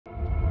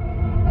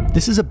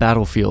This is a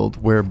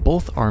battlefield where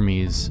both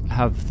armies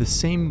have the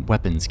same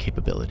weapons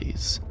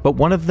capabilities, but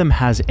one of them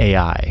has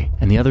AI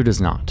and the other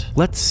does not.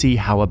 Let's see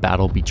how a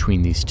battle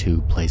between these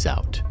two plays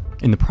out.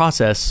 In the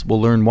process,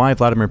 we'll learn why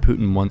Vladimir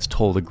Putin once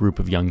told a group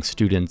of young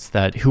students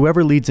that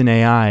whoever leads an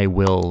AI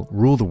will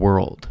rule the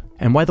world,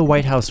 and why the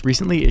White House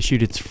recently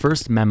issued its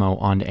first memo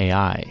on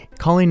AI,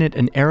 calling it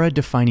an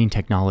era-defining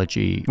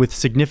technology with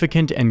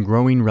significant and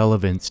growing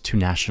relevance to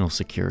national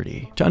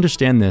security. To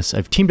understand this,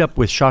 I've teamed up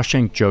with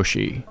Shashank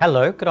Joshi.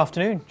 Hello, good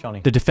afternoon,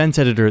 Johnny. The defense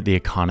editor at The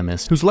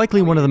Economist, who's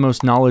likely one of the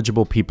most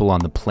knowledgeable people on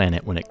the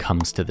planet when it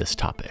comes to this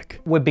topic.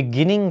 We're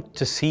beginning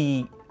to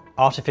see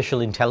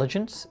artificial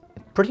intelligence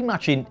pretty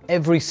much in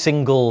every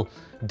single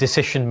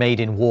decision made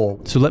in war.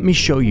 So let me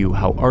show you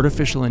how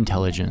artificial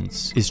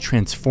intelligence is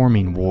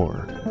transforming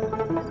war.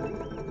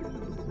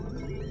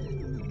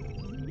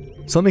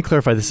 So let me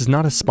clarify, this is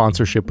not a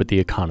sponsorship with The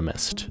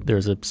Economist.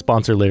 There's a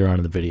sponsor later on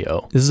in the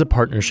video. This is a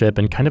partnership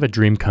and kind of a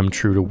dream come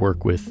true to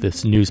work with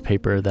this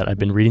newspaper that I've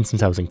been reading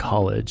since I was in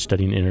college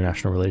studying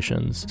international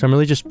relations. So I'm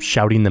really just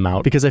shouting them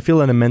out because I feel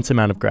an immense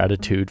amount of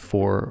gratitude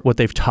for what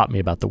they've taught me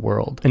about the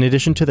world. In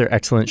addition to their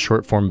excellent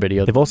short form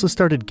video, they've also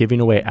started giving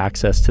away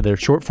access to their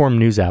short form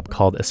news app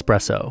called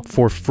Espresso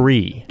for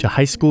free to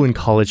high school and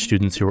college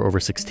students who are over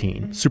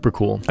 16. Super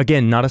cool.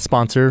 Again, not a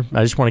sponsor.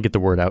 I just want to get the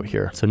word out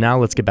here. So now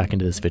let's get back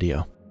into this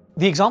video.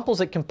 The examples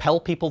that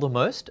compel people the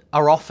most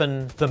are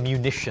often the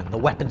munition, the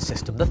weapon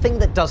system, the thing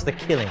that does the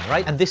killing,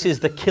 right? And this is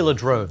the killer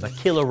drone, the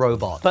killer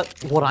robot. But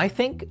what I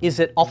think is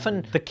that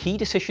often the key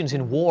decisions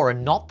in war are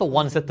not the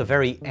ones at the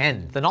very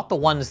end. They're not the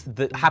ones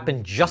that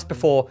happen just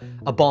before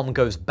a bomb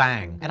goes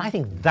bang. And I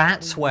think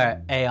that's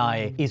where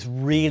AI is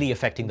really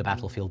affecting the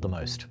battlefield the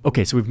most.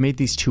 Okay, so we've made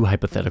these two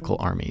hypothetical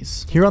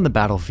armies. Here on the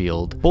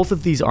battlefield, both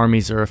of these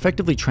armies are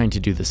effectively trying to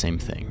do the same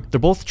thing. They're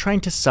both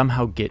trying to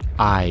somehow get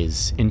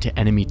eyes into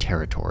enemy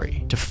territory,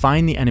 to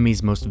find the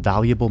enemy's most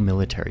valuable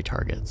military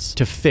targets,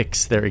 to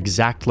fix their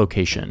exact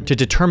location, to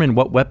determine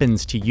what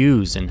weapons to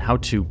use and how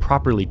to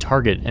properly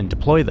target and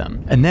deploy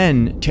them, and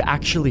then to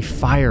actually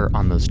fire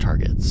on those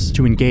targets,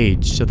 to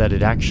engage so that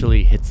it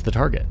actually hits the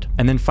target,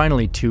 and then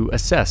finally to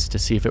assess to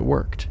see if it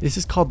worked. This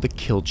is called the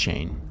kill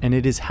chain, and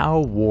it is how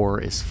war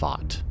is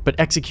fought. But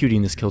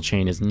executing this kill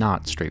chain is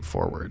not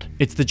straightforward.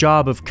 It's the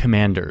job of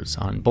commanders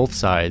on both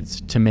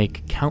sides to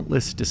make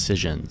countless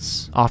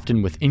decisions,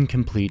 often with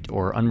incomplete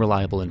or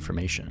unreliable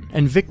information.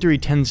 And victory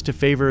tends to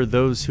favor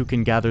those who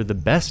can gather the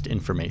best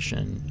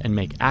information and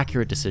make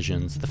accurate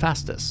decisions the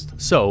fastest.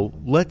 So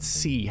let's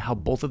see how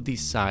both of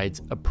these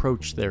sides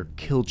approach their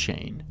kill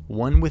chain,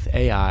 one with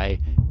AI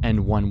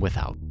and one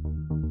without.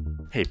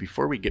 Hey,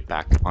 before we get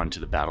back onto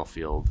the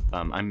battlefield,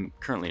 I'm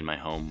currently in my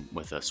home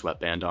with a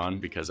sweatband on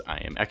because I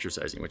am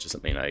exercising, which is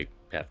something I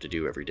have to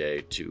do every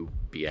day to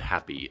be a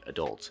happy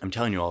adult. I'm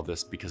telling you all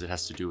this because it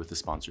has to do with the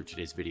sponsor of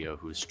today's video,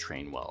 who is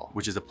Trainwell,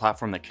 which is a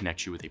platform that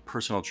connects you with a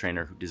personal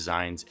trainer who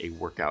designs a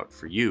workout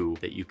for you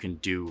that you can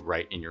do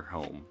right in your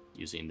home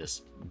using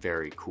this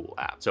very cool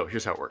app. So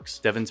here's how it works.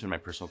 Devin's been my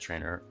personal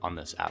trainer on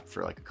this app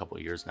for like a couple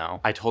of years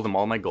now. I told him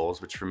all my goals,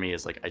 which for me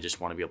is like, I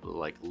just want to be able to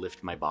like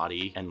lift my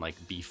body and like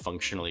be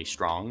functionally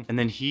strong. And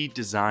then he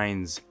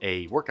designs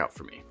a workout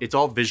for me. It's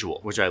all visual,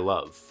 which I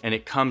love. And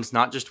it comes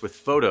not just with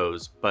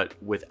photos, but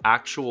with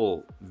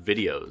actual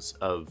videos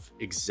of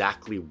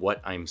exactly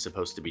what I'm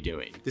supposed to be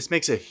doing. This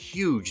makes a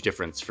huge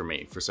difference for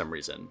me for some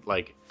reason.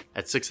 Like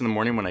at 6 in the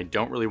morning when I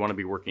don't really want to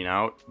be working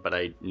out, but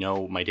I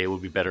know my day will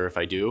be better if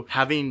I do,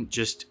 having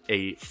just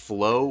a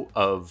flow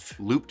of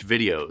looped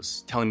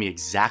videos telling me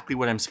exactly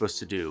what I'm supposed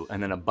to do,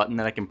 and then a button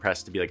that I can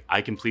press to be like,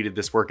 I completed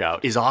this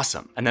workout, is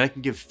awesome. And then I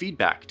can give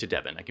feedback to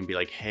Devin. I can be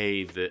like,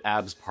 hey, the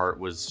abs part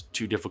was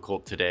too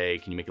difficult today.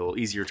 Can you make it a little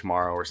easier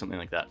tomorrow or something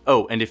like that?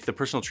 Oh, and if the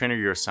personal trainer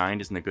you're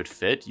assigned isn't a good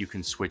fit, you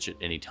can switch at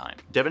any time.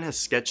 Devin has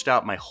sketched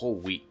out my whole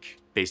week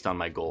based on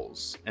my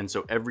goals. And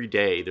so every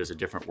day there's a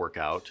different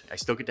workout. I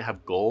still get to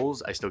have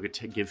goals. I still get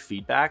to give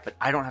feedback, but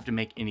I don't have to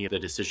make any of the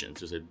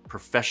decisions. There's a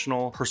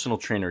professional personal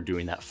trainer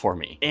doing that for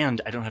me.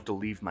 And I don't have to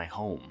leave my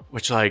home,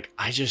 which like,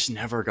 I just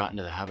never got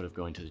into the habit of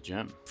going to the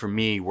gym. For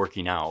me,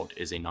 working out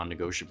is a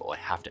non-negotiable. I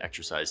have to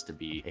exercise to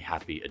be a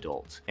happy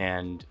adult.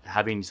 And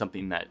having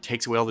something that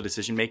takes away all the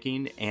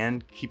decision-making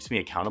and keeps me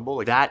accountable,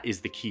 like that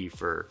is the key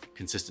for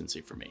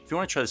consistency for me. If you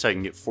want to try this out, you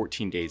can get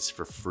 14 days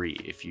for free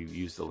if you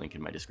use the link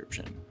in my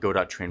description. Go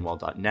to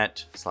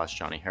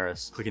trainwell.net/Johnny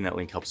Harris. Clicking that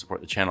link helps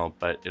support the channel,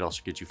 but it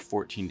also gets you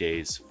 14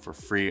 days for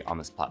free on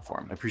this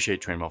platform. I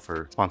appreciate Trainwell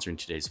for sponsoring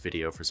today's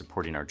video, for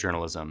supporting our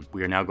journalism.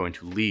 We are now going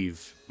to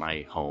leave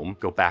my home,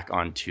 go back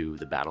onto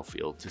the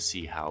battlefield to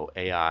see how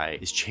AI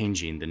is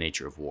changing the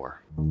nature of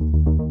war.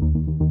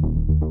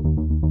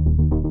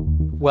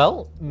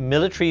 Well,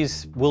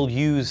 militaries will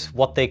use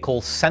what they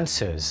call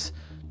sensors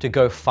to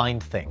go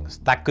find things.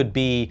 That could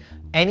be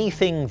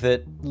anything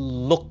that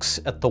looks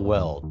at the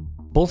world.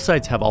 Both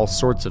sides have all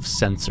sorts of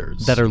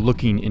sensors that are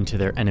looking into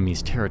their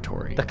enemy's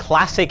territory. The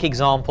classic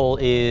example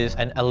is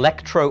an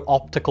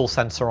electro-optical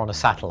sensor on a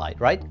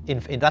satellite, right?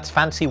 That's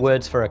fancy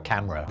words for a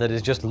camera that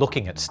is just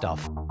looking at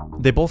stuff.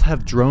 They both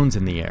have drones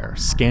in the air,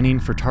 scanning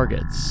for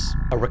targets.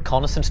 A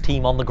reconnaissance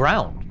team on the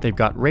ground. They've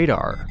got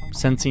radar,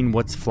 sensing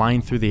what's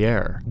flying through the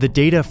air. The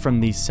data from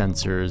these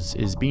sensors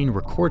is being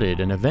recorded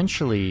and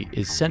eventually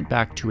is sent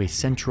back to a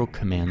central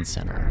command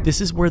center.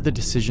 This is where the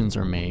decisions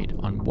are made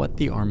on what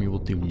the army will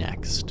do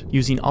next,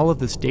 using all of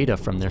this data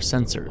from their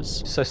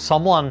sensors. So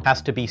someone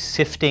has to be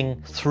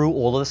sifting through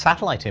all of the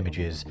satellite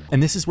images.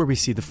 And this is where we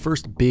see the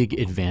first big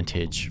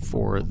advantage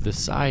for the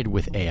side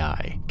with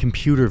AI,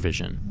 computer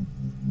vision.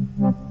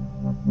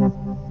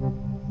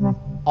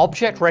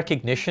 Object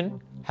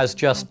recognition has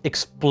just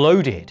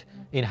exploded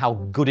in how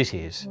good it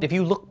is. If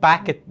you look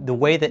back at the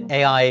way that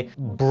AI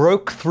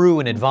broke through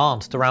and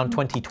advanced around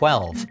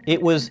 2012,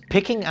 it was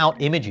picking out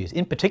images,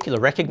 in particular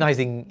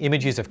recognizing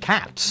images of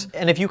cats.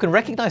 And if you can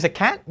recognize a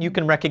cat, you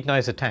can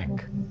recognize a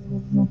tank.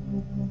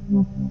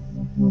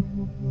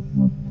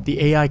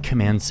 The AI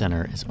command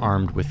center is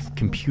armed with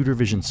computer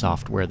vision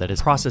software that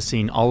is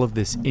processing all of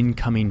this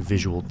incoming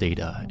visual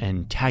data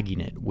and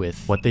tagging it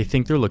with what they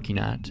think they're looking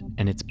at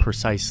and its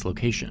precise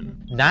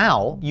location.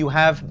 Now you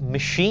have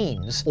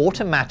machines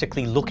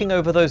automatically looking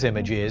over those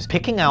images,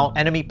 picking out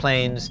enemy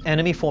planes,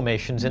 enemy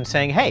formations, and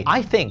saying, hey,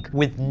 I think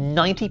with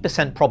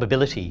 90%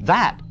 probability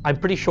that I'm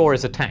pretty sure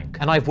is a tank.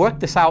 And I've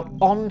worked this out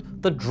on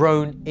the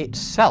drone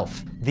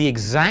itself, the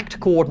exact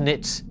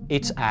coordinates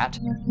it's at.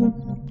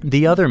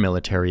 The other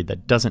military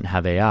that doesn't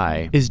have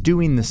AI is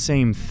doing the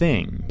same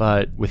thing,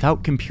 but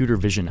without computer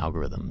vision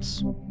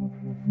algorithms.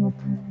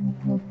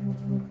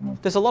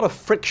 There's a lot of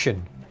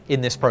friction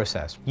in this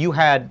process. You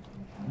had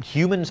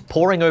humans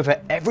poring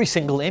over every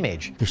single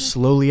image. They're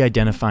slowly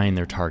identifying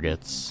their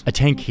targets. A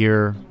tank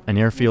here, an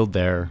airfield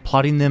there,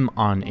 plotting them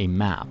on a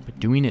map,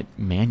 doing it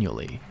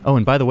manually. Oh,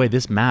 and by the way,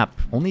 this map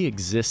only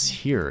exists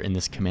here in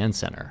this command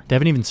center. They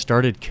haven't even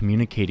started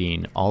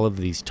communicating all of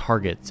these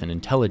targets and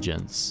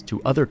intelligence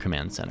to other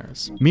command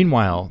centers.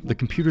 Meanwhile, the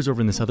computers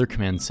over in this other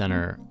command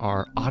center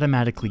are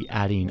automatically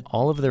adding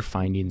all of their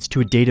findings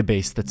to a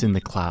database that's in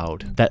the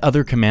cloud that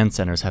other command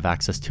centers have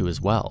access to as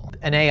well.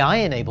 An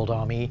AI-enabled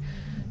army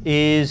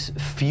is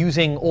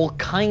fusing all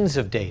kinds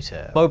of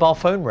data. Mobile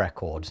phone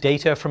records,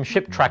 data from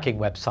ship tracking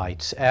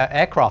websites,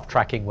 aircraft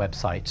tracking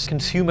websites,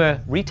 consumer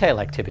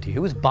retail activity,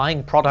 who is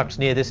buying products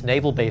near this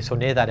naval base or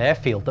near that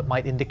airfield that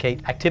might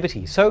indicate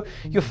activity. So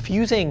you're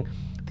fusing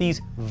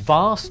these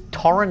vast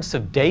torrents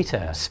of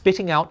data,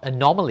 spitting out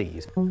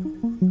anomalies.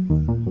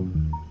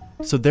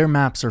 So their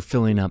maps are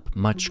filling up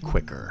much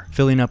quicker,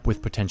 filling up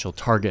with potential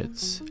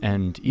targets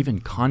and even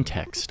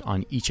context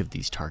on each of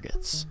these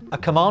targets. A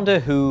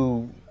commander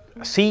who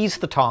sees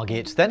the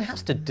targets then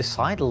has to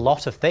decide a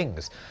lot of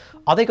things.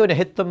 Are they going to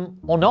hit them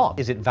or not?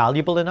 Is it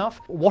valuable enough?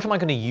 What am I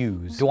going to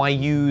use? Do I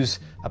use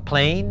a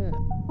plane,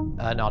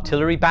 an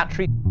artillery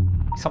battery,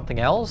 something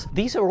else?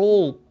 These are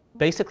all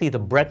basically the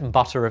bread and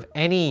butter of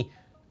any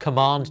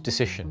command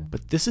decision.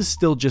 But this is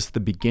still just the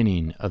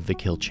beginning of the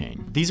kill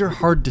chain. These are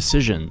hard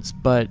decisions,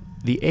 but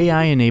the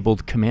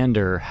AI-enabled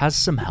commander has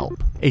some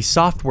help. A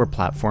software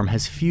platform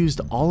has fused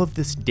all of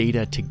this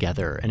data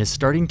together and is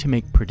starting to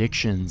make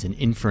predictions and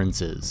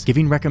inferences,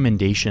 giving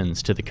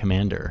recommendations to the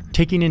commander,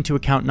 taking into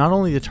account not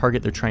only the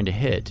target they're trying to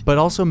hit, but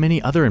also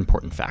many other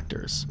important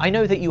factors. I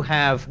know that you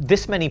have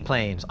this many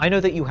planes. I know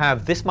that you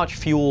have this much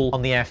fuel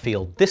on the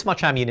airfield, this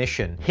much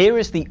ammunition. Here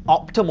is the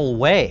optimal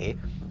way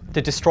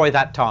to destroy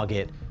that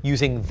target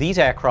using these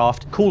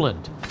aircraft: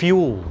 coolant,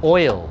 fuel,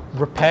 oil,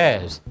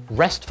 repairs,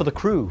 rest for the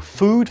crew,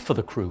 food for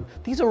the crew.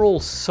 These are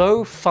all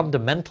so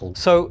fundamental.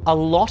 So a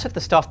lot of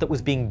the stuff that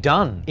was being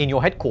done in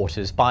your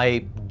headquarters by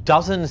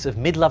dozens of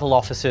mid-level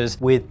officers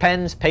with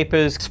pens,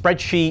 papers,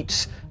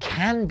 spreadsheets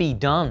can be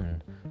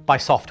done by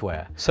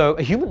software. So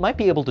a human might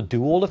be able to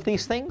do all of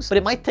these things, but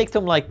it might take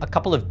them like a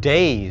couple of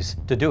days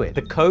to do it.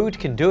 The code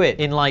can do it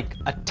in like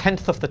a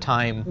tenth of the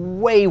time,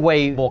 way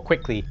more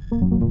quickly.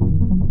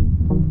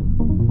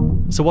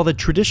 So while the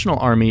traditional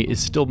army is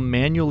still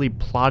manually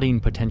plotting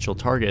potential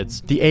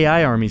targets, the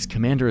AI army's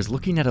commander is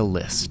looking at a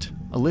list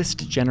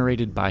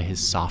generated by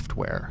his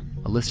software,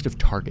 a list of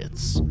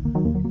targets.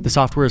 The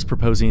software is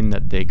proposing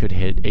that they could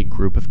hit a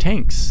group of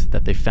tanks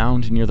that they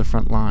found near the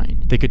front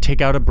line. They could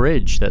take out a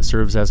bridge that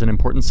serves as an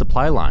important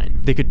supply line.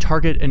 They could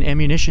target an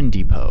ammunition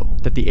depot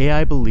that the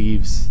AI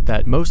believes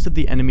that most of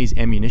the enemy's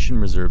ammunition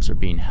reserves are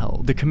being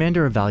held. The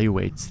commander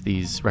evaluates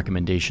these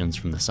recommendations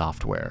from the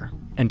software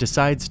and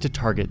decides to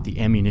target the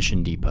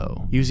ammunition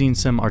depot using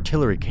some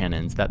artillery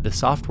cannons that the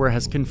software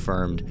has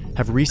confirmed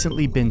have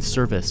recently been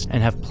serviced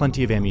and have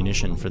plenty of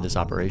ammunition for this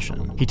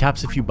operation. He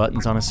taps a few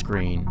buttons on a screen,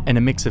 and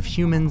a mix of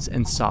humans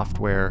and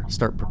software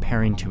start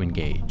preparing to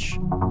engage.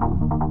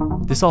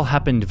 This all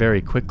happened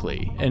very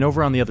quickly, and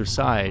over on the other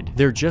side,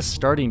 they're just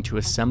starting to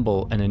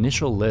assemble an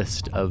initial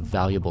list of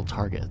valuable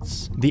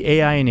targets. The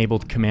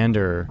AI-enabled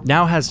commander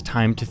now has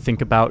time to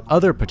think about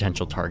other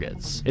potential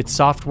targets. Its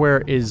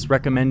software is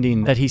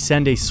recommending that he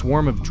send a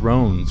swarm of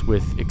drones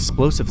with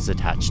explosives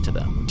attached to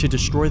them to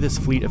destroy this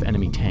fleet of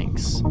enemy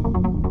tanks.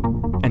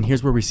 And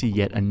here's where we see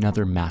yet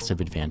another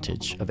massive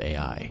advantage of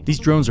AI. These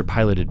drones are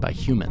piloted by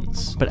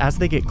humans, but as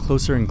they get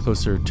closer and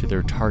closer to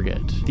their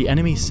target, the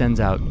enemy sends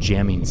out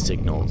jamming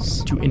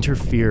signals to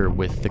interfere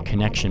with the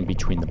connection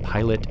between the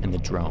pilot and the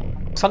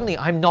drone. Suddenly,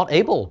 I'm not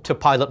able to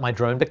pilot my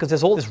drone because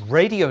there's all this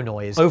radio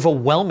noise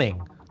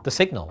overwhelming the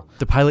signal.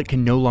 The pilot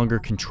can no longer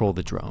control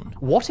the drone.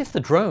 What if the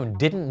drone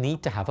didn't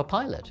need to have a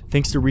pilot?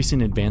 Thanks to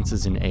recent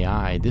advances in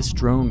AI, this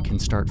drone can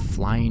start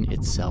flying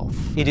itself.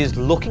 It is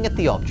looking at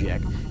the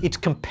object, it's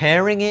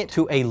comparing it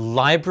to a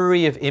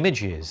library of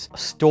images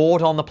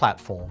stored on the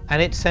platform,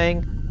 and it's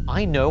saying,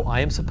 I know I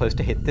am supposed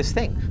to hit this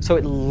thing. So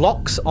it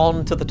locks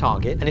on to the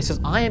target, and it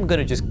says, I am going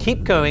to just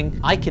keep going.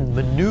 I can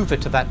maneuver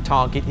to that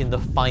target in the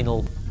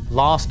final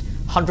last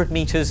 100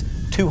 meters,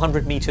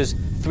 200 meters,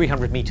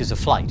 300 meters of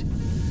flight.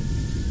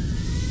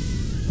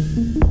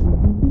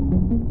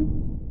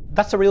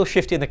 That's a real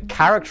shift in the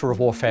character of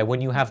warfare when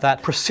you have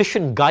that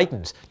precision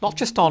guidance, not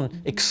just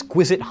on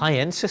exquisite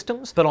high-end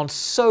systems, but on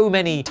so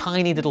many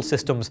tiny little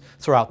systems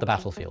throughout the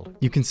battlefield.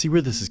 You can see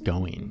where this is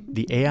going.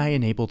 The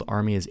AI-enabled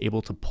army is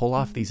able to pull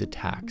off these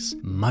attacks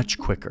much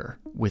quicker,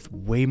 with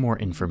way more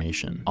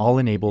information, all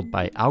enabled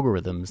by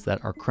algorithms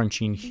that are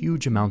crunching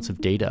huge amounts of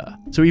data.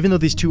 So even though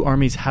these two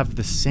armies have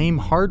the same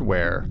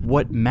hardware,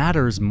 what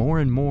matters more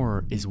and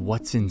more is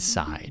what's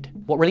inside.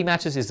 What really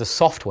matters is the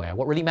software.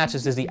 What really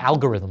matters is the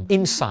algorithm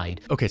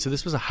inside. Okay, so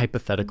this was a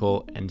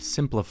hypothetical and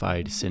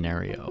simplified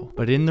scenario,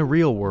 but in the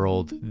real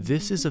world,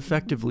 this is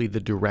effectively the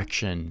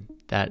direction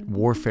that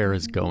warfare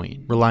is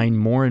going, relying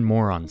more and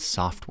more on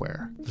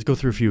software. Let's go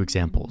through a few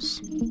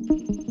examples.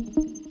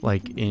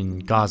 Like in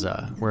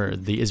Gaza, where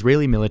the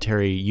Israeli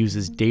military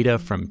uses data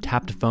from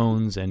tapped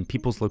phones and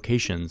people's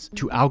locations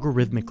to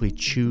algorithmically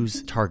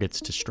choose targets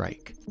to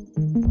strike.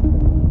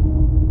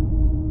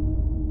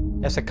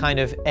 It's a kind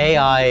of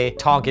AI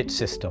target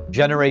system,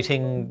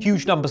 generating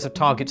huge numbers of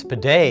targets per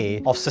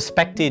day of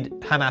suspected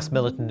Hamas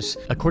militants.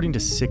 According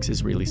to 6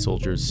 Israeli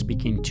soldiers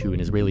speaking to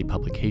an Israeli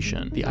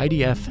publication, the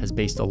IDF has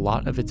based a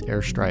lot of its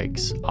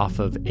airstrikes off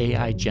of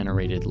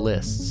AI-generated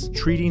lists,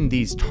 treating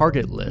these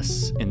target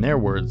lists, in their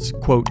words,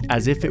 quote,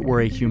 as if it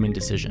were a human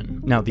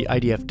decision. Now, the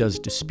IDF does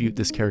dispute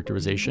this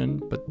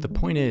characterization, but the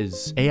point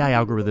is, AI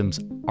algorithms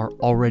are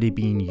already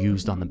being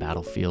used on the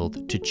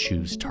battlefield to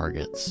choose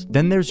targets.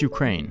 Then there's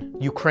Ukraine.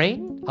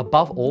 Ukraine,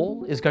 above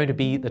all, is going to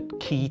be the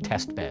key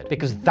test bed,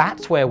 because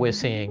that's where we're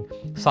seeing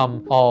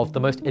some of the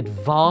most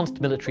advanced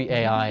military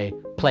AI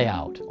play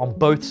out on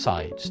both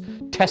sides,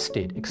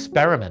 tested,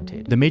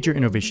 experimented. The major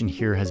innovation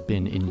here has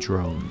been in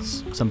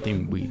drones,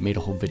 something we made a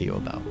whole video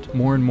about.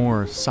 More and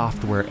more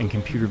software and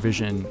computer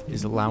vision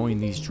is allowing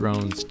these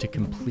drones to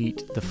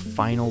complete the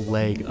final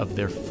leg of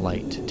their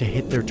flight, to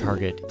hit their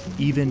target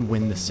even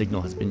when the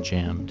signal has been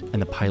jammed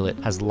and the pilot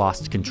has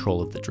lost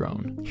control of the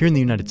drone. Here in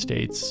the United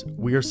States,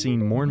 we are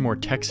seeing more and more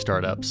tech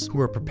startups who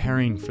are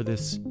preparing for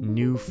this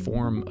new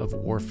form of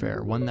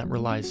warfare, one that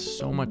relies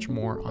so much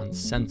more on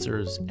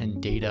sensors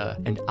and data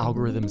and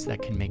algorithms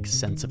that can make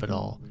sense of it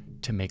all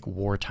to make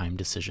wartime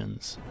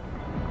decisions.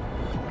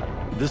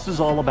 This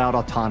is all about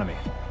autonomy,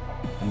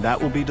 and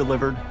that will be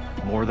delivered,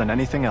 more than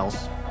anything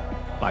else,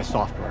 by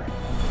software.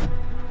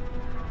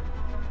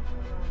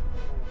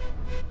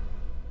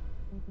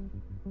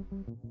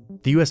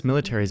 The US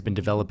military has been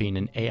developing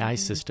an AI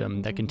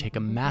system that can take a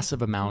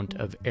massive amount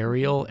of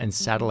aerial and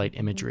satellite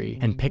imagery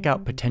and pick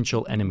out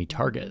potential enemy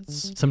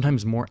targets,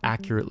 sometimes more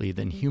accurately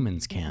than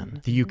humans can.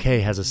 The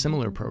UK has a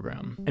similar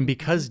program. And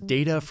because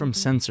data from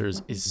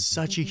sensors is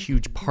such a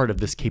huge part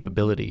of this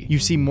capability, you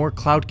see more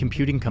cloud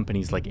computing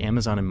companies like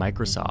Amazon and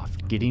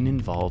Microsoft getting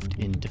involved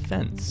in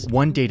defense.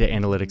 One data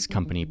analytics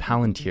company,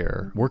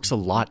 Palantir, works a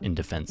lot in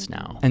defense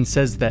now and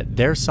says that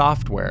their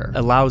software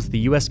allows the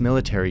US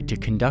military to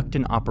conduct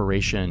an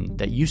operation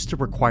that used to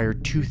require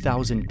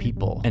 2,000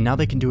 people, and now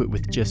they can do it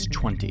with just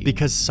 20.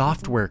 Because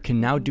software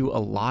can now do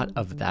a lot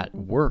of that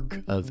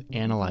work of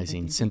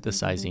analyzing,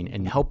 synthesizing,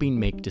 and helping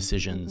make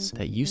decisions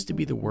that used to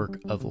be the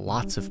work of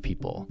lots of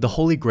people. The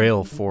holy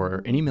grail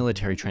for any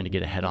military trying to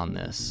get ahead on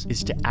this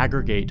is to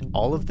aggregate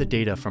all of the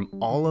data from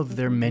all of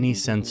their many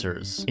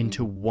sensors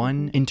into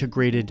one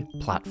integrated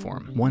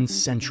platform, one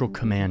central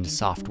command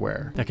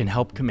software that can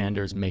help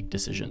commanders make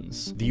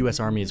decisions. The US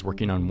Army is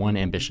working on one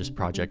ambitious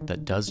project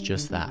that does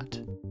just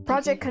that.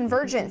 Project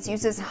Convergence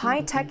uses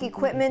high-tech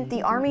equipment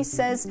the Army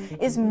says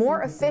is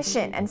more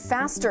efficient and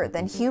faster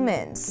than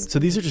humans. So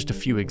these are just a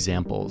few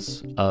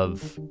examples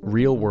of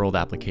real-world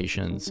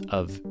applications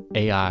of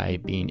AI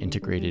being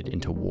integrated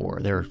into war.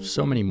 There are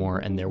so many more,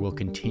 and there will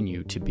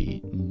continue to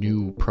be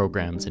new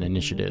programs and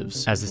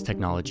initiatives as this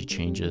technology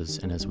changes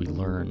and as we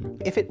learn.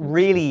 If it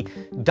really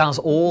does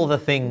all the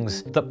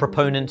things that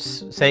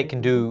proponents say it can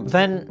do,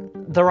 then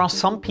there are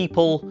some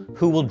people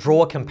who will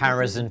draw a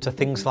comparison to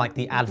things like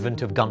the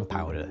advent of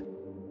gunpowder.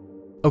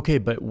 Okay,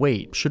 but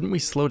wait, shouldn't we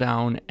slow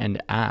down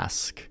and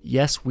ask,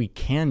 yes, we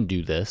can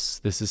do this.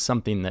 This is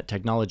something that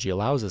technology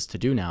allows us to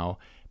do now,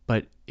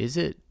 but is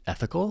it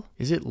ethical?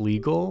 Is it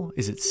legal?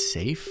 Is it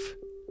safe?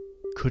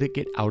 Could it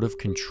get out of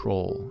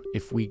control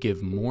if we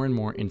give more and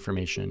more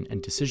information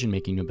and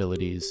decision-making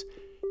abilities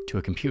to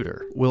a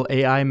computer. Will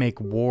AI make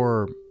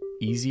war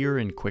easier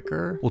and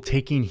quicker? Will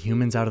taking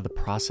humans out of the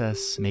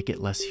process make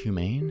it less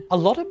humane? A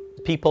lot of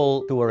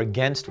people who are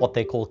against what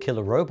they call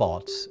killer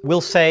robots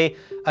will say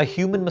a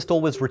human must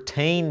always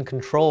retain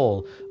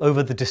control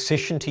over the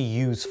decision to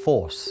use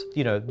force.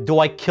 You know, do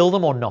I kill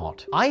them or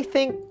not? I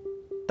think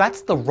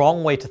that's the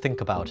wrong way to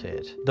think about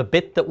it. The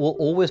bit that will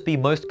always be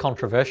most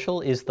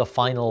controversial is the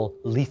final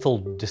lethal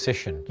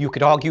decision. You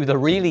could argue the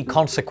really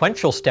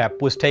consequential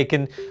step was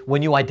taken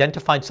when you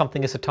identified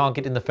something as a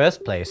target in the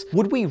first place.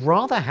 Would we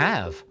rather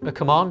have a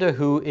commander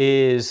who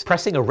is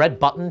pressing a red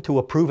button to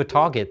approve a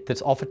target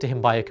that's offered to him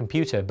by a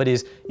computer, but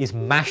is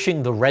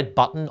mashing the red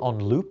button on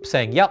loop,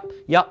 saying, yep,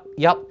 yep,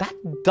 yep? That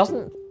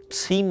doesn't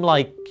seem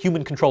like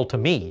human control to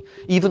me,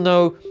 even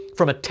though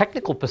from a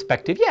technical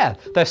perspective, yeah,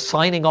 they're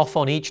signing off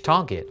on each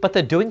target, but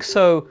they're doing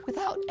so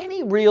without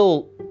any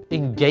real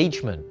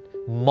engagement,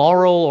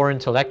 moral or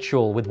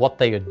intellectual, with what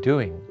they are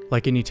doing.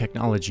 Like any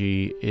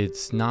technology,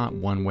 it's not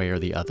one way or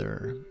the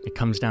other. It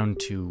comes down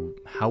to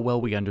how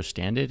well we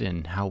understand it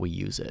and how we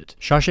use it.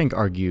 Shashank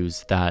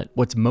argues that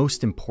what's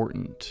most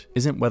important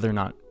isn't whether or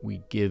not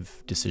we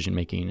give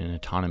decision-making and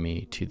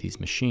autonomy to these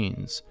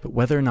machines, but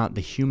whether or not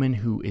the human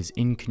who is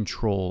in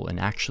control and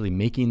actually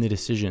making the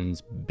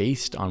decisions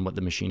based on what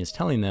the machine is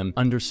telling them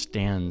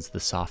understands the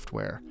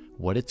software,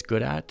 what it's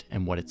good at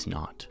and what it's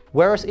not.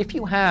 Whereas if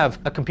you have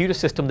a computer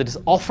system that is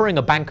offering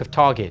a bank of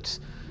targets,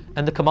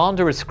 and the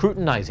commander is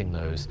scrutinizing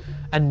those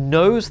and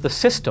knows the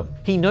system,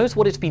 he knows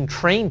what it's been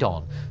trained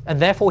on, and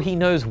therefore he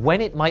knows when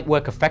it might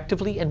work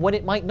effectively and when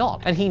it might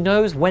not. And he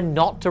knows when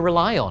not to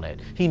rely on it.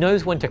 He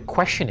knows when to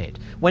question it,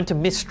 when to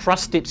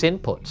mistrust its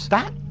inputs.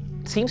 That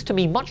seems to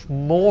me much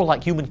more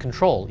like human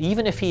control,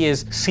 even if he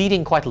is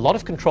ceding quite a lot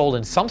of control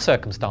in some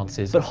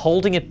circumstances, but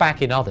holding it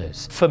back in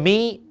others. For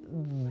me,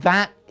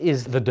 that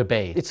is the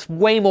debate. It's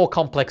way more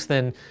complex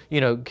than,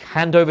 you know,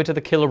 hand over to the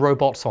killer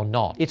robots or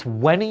not. It's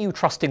when are you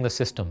trusting the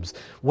systems?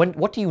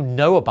 What do you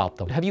know about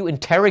them? Have you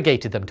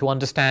interrogated them to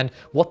understand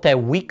what their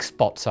weak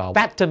spots are?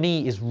 That to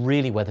me is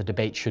really where the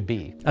debate should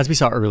be. As we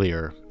saw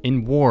earlier,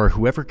 in war,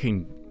 whoever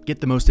can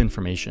get the most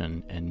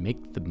information and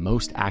make the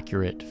most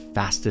accurate,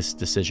 fastest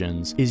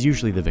decisions is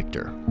usually the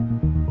victor.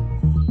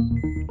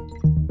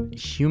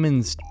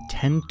 Humans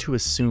tend to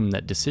assume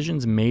that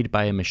decisions made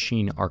by a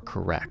machine are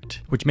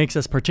correct, which makes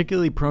us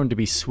particularly prone to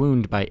be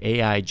swooned by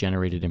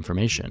AI-generated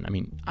information. I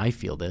mean, I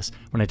feel this.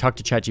 When I talk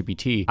to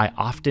ChatGPT, I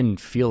often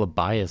feel a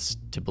bias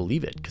to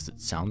believe it because it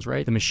sounds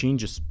right. The machine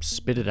just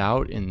spit it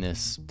out in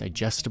this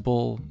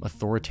digestible,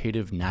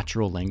 authoritative,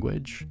 natural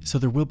language. So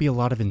there will be a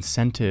lot of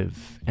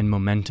incentive and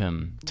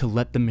momentum to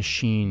let the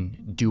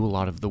machine do a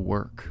lot of the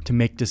work, to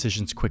make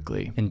decisions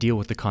quickly and deal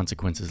with the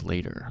consequences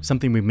later.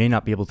 Something we may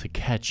not be able to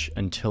catch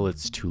until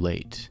it's too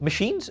late.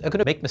 Machines are going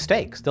to make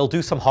mistakes. They'll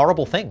do some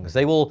horrible things.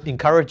 They will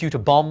encourage you to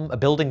bomb a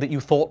building that you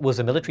thought was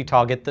a military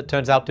target that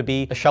turns out to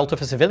be a shelter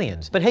for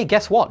civilians. But hey,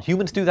 guess what?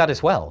 Humans do that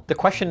as well. The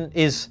question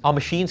is, are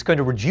machines going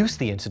to reduce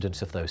the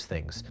incidence of those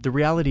things? The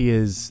reality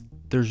is,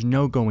 there's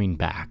no going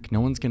back.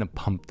 No one's going to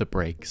pump the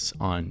brakes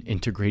on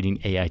integrating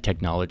AI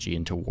technology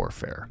into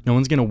warfare. No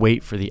one's going to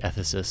wait for the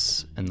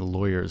ethicists and the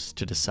lawyers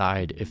to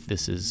decide if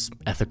this is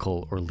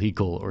ethical or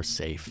legal or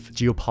safe.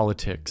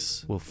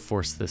 Geopolitics will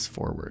force this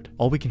forward.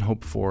 All we can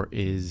hope for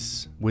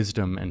is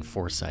wisdom and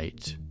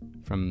foresight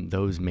from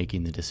those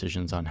making the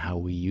decisions on how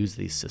we use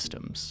these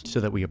systems so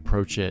that we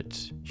approach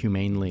it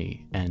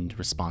humanely and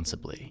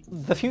responsibly.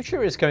 The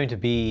future is going to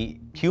be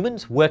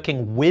humans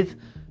working with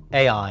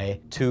AI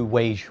to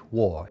wage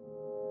war.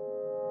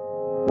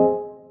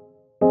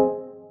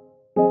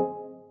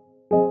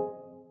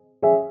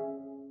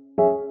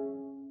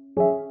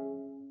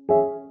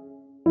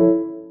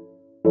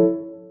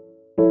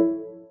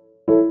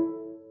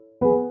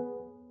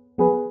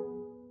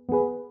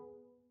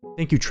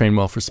 Thank you,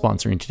 Trainwell, for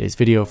sponsoring today's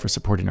video, for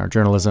supporting our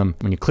journalism.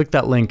 When you click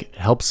that link, it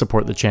helps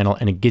support the channel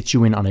and it gets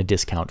you in on a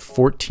discount,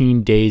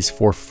 14 days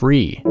for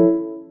free.